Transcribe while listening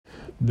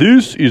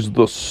This is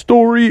the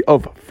story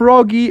of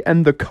Froggy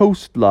and the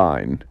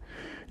coastline.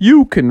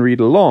 You can read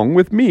along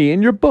with me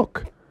in your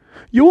book.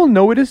 You will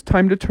know it is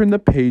time to turn the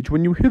page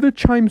when you hear the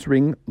chimes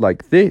ring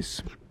like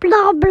this.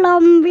 Blah, blah,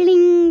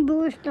 bling,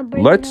 booster,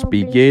 bling, Let's blah,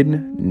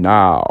 begin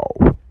now.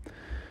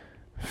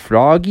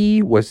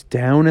 Froggy was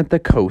down at the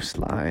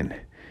coastline,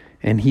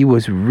 and he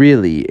was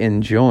really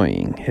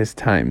enjoying his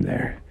time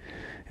there.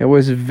 It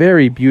was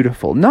very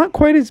beautiful. Not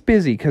quite as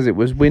busy because it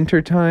was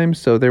winter time,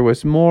 so there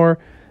was more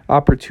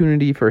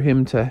opportunity for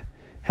him to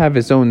have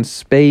his own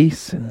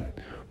space and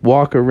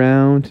walk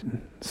around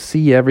and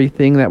see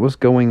everything that was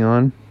going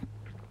on.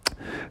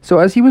 So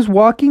as he was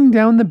walking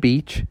down the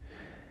beach,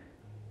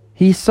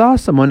 he saw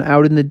someone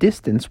out in the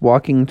distance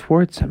walking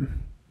towards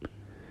him.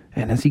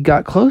 And as he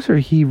got closer,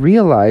 he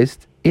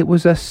realized it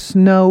was a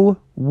snow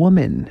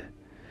woman.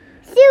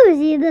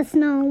 Susie the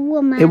snow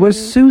woman. It was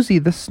Susie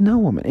the snow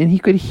woman, and he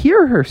could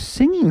hear her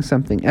singing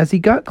something. As he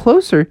got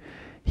closer,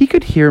 he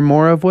could hear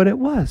more of what it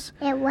was.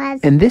 It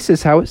was. And this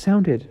is how it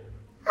sounded.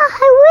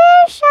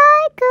 I wish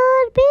I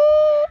could be.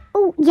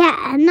 Oh,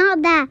 yeah,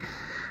 not that.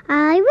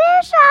 I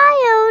wish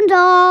I owned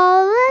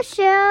all the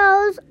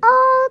shells,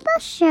 all the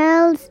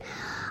shells,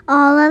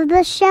 all of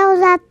the shells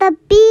at the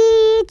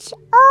beach,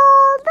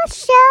 all the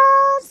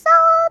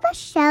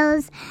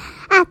shells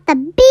at the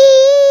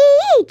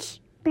beach.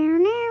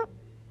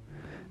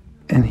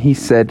 And he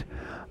said,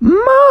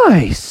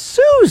 "My,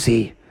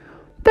 Susie,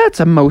 that's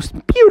a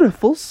most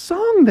beautiful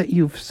song that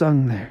you've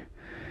sung there."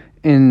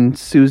 And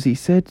Susie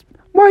said,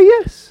 "Why,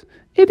 yes,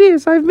 it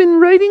is. I've been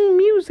writing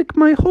music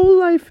my whole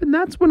life, and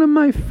that's one of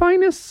my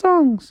finest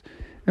songs."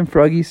 And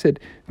Froggy said,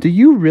 "Do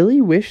you really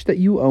wish that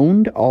you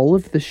owned all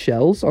of the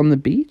shells on the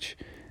beach?"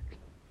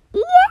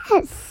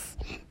 Yes.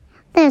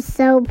 They're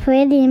so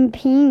pretty and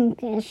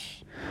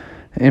pinkish.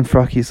 And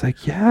Froggy's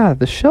like, "Yeah,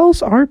 the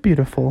shells are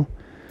beautiful.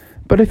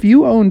 But if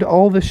you owned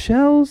all the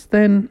shells,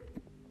 then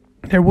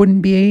there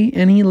wouldn't be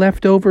any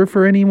left over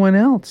for anyone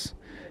else."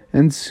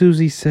 And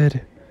Susie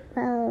said,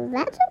 Well,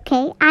 that's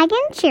okay. I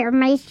can share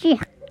my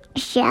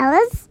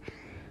shells.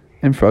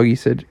 and Froggy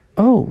said,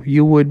 "Oh,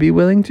 you would be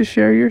willing to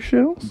share your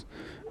shells?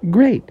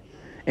 Great."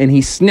 And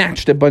he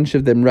snatched a bunch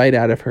of them right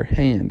out of her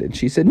hand. And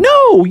she said,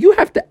 "No, you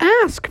have to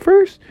ask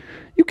first.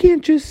 You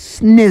can't just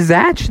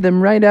snizzatch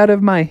them right out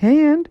of my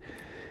hand."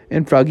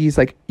 And Froggy's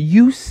like,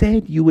 "You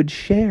said you would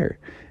share."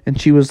 And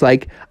she was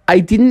like, "I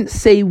didn't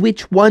say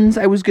which ones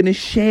I was going to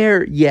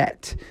share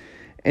yet."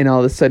 And all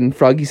of a sudden,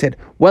 Froggy said,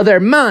 "Well,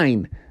 they're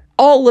mine.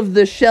 All of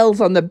the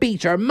shells on the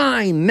beach are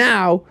mine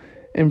now."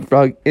 And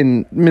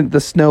the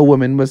snow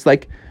woman was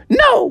like,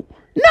 No,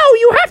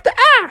 you have to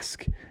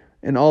ask."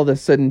 And all of a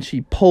sudden,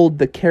 she pulled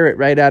the carrot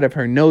right out of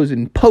her nose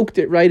and poked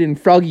it right in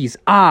Froggy's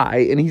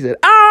eye. And he said,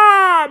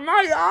 "Ah,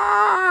 my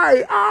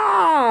eye,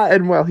 ah."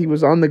 And while he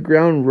was on the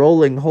ground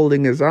rolling,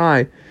 holding his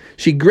eye,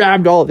 she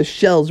grabbed all the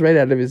shells right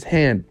out of his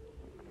hand.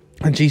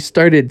 And she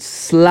started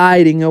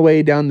sliding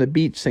away down the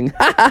beach, saying,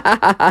 "Ha, ha,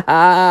 ha, ha,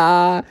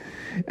 ha.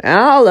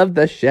 All of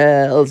the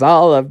shells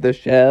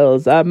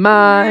are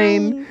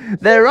mine.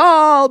 They're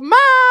all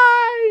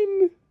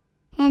mine."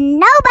 And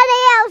nobody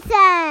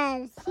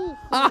else's.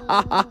 Ha,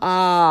 ha, ha,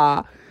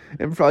 ha.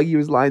 And Froggy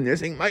was lying there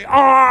saying, "My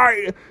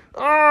eye!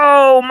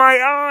 Oh, my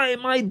eye!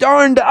 My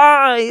darned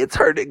eye! It's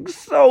hurting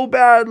so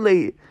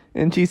badly."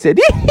 And she said,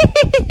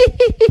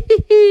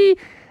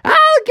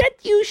 "I'll get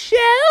you,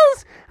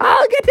 shells!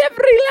 I'll get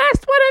every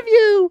last one of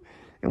you!"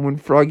 And when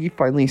Froggy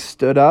finally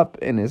stood up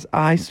and his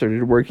eye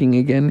started working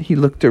again, he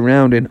looked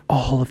around and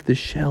all of the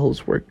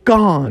shells were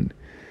gone.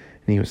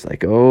 And he was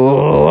like,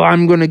 "Oh,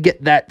 I'm going to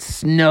get that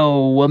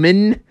snow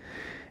woman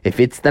if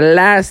it's the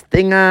last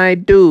thing I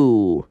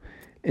do."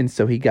 And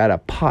so he got a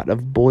pot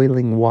of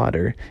boiling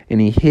water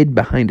and he hid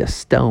behind a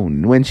stone.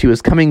 And when she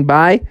was coming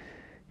by,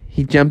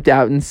 he jumped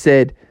out and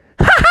said,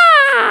 "Ha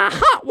ha!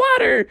 Hot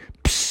water!"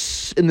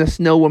 Psh! And the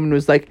snow woman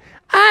was like,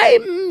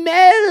 "I'm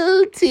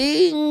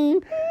melting.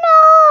 No,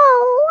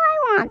 I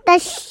want the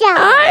shell.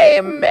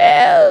 I'm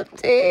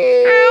melting."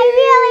 I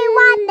really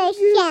want the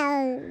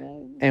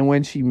shell. And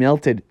when she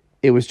melted,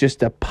 it was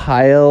just a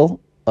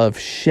pile of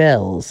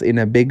shells in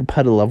a big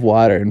puddle of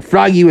water. And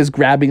Froggy was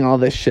grabbing all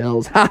the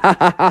shells. "Ha ha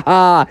ha ha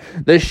ha!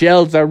 The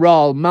shells are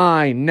all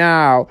mine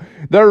now.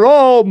 They're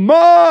all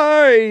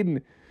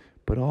mine!"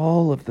 But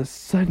all of a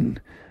sudden,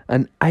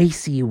 an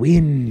icy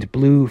wind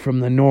blew from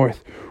the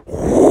north.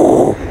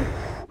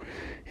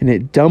 And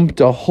it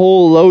dumped a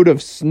whole load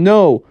of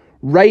snow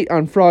right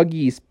on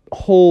Froggy's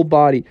whole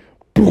body.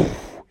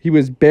 He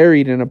was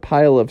buried in a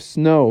pile of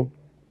snow.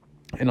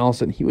 And all of a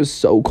sudden, he was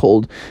so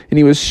cold, and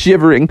he was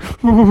shivering.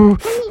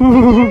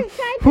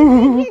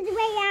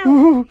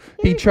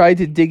 He tried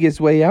to dig his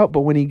way out,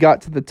 but when he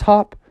got to the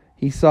top,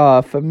 he saw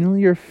a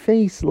familiar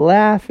face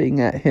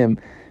laughing at him.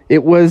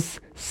 It was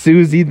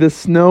Susie the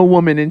snow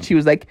woman, and she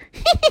was like,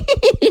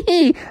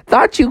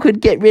 "Thought you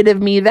could get rid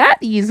of me that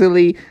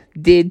easily,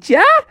 did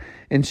ya?"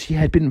 And she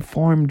had been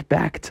formed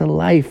back to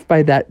life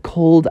by that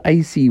cold,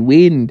 icy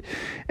wind.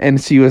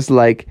 And she was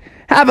like,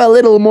 "Have a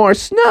little more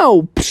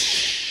snow."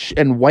 Psh!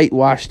 and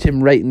whitewashed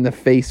him right in the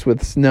face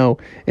with snow,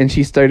 and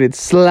she started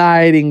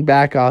sliding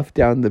back off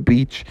down the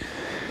beach.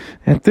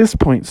 At this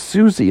point,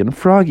 Susie and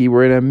Froggy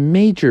were in a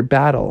major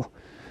battle.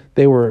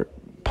 They were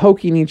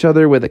poking each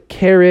other with a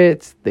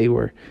carrot. They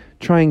were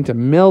trying to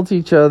melt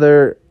each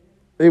other.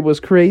 It was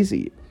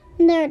crazy.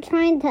 They're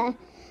trying to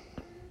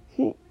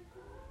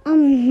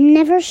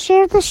never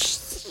share the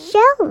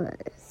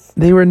shells.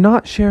 They were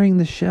not sharing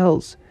the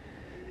shells.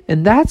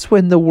 And that's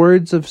when the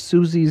words of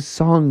Susie's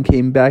song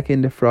came back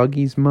into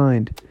Froggy's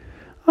mind.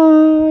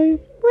 I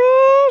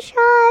wish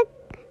I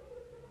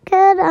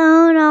could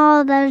own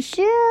all the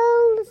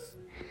shells.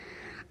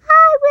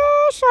 I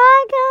wish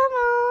I could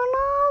own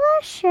all the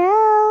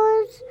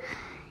shells.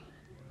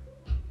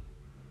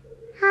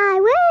 I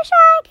wish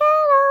I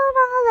could own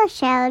all the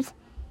shells.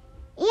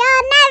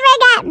 You'll never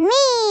get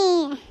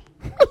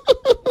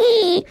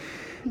me.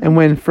 And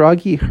when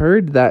Froggy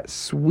heard that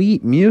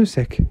sweet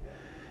music,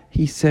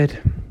 he said,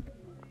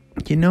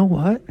 "You know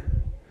what?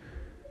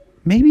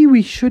 Maybe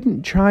we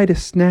shouldn't try to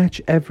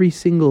snatch every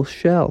single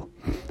shell."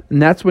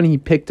 And that's when he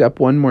picked up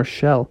one more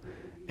shell,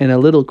 and a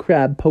little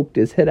crab poked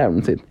his head out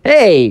and said,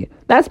 "Hey,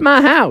 that's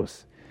my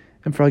house."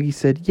 And Froggy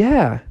said,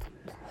 "Yeah,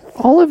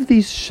 all of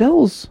these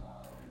shells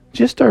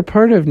just are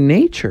part of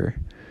nature."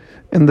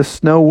 And the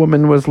snow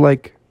woman was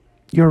like,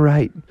 "You're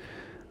right.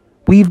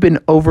 We've been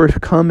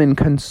overcome and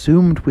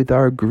consumed with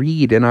our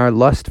greed and our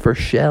lust for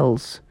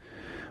shells.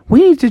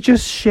 We need to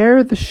just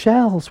share the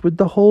shells with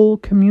the whole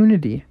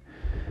community.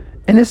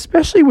 And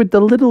especially with the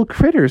little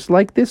critters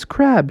like this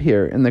crab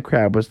here." And the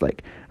crab was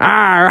like,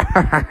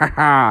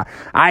 "Ah,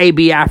 I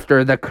be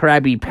after the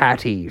Krabby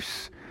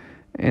Patties."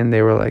 And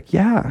they were like,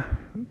 "Yeah,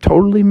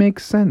 totally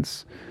makes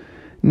sense.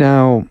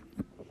 Now,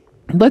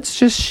 let's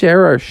just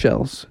share our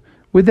shells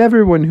with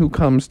everyone who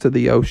comes to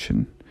the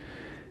ocean."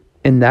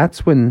 And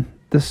that's when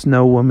the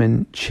snow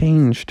woman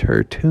changed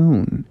her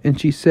tune. And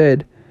she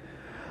said,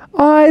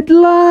 "I'd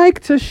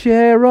like to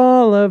share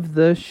all of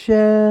the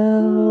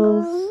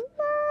shells.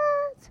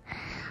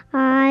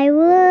 I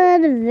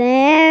would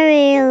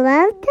very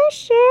love to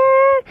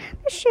share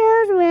the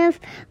shells with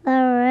the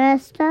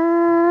rest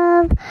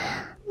of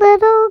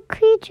little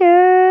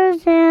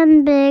creatures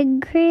and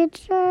big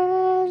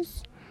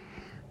creatures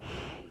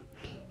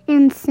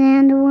and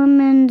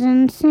sandwomans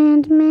and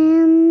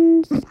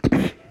sandmans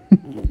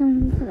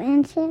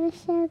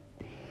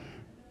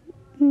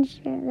and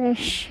share their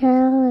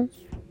shells."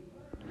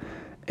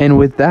 And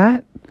with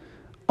that,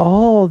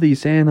 all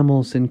these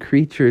animals and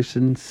creatures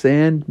and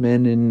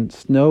sandmen and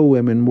snow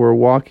women were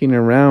walking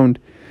around,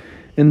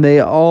 and they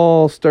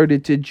all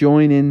started to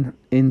join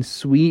in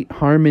sweet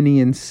harmony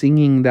and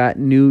singing that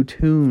new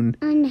tune.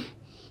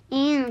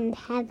 And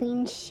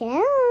having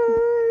shells.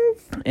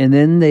 And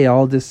then they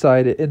all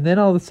decided, and then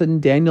all of a sudden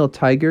Daniel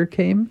Tiger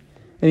came,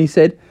 and he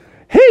said,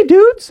 "Hey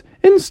dudes,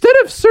 instead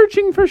of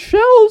searching for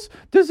shells,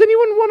 does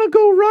anyone want to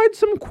go ride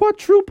some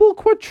quadruple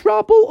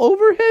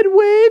overhead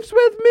waves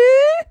with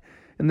me?"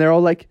 And they're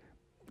all like,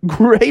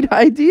 "Great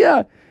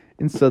idea."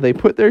 And so they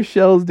put their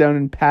shells down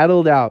and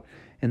paddled out,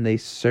 and they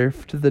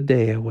surfed the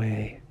day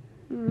away.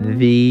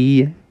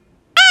 The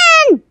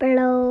And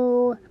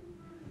blow.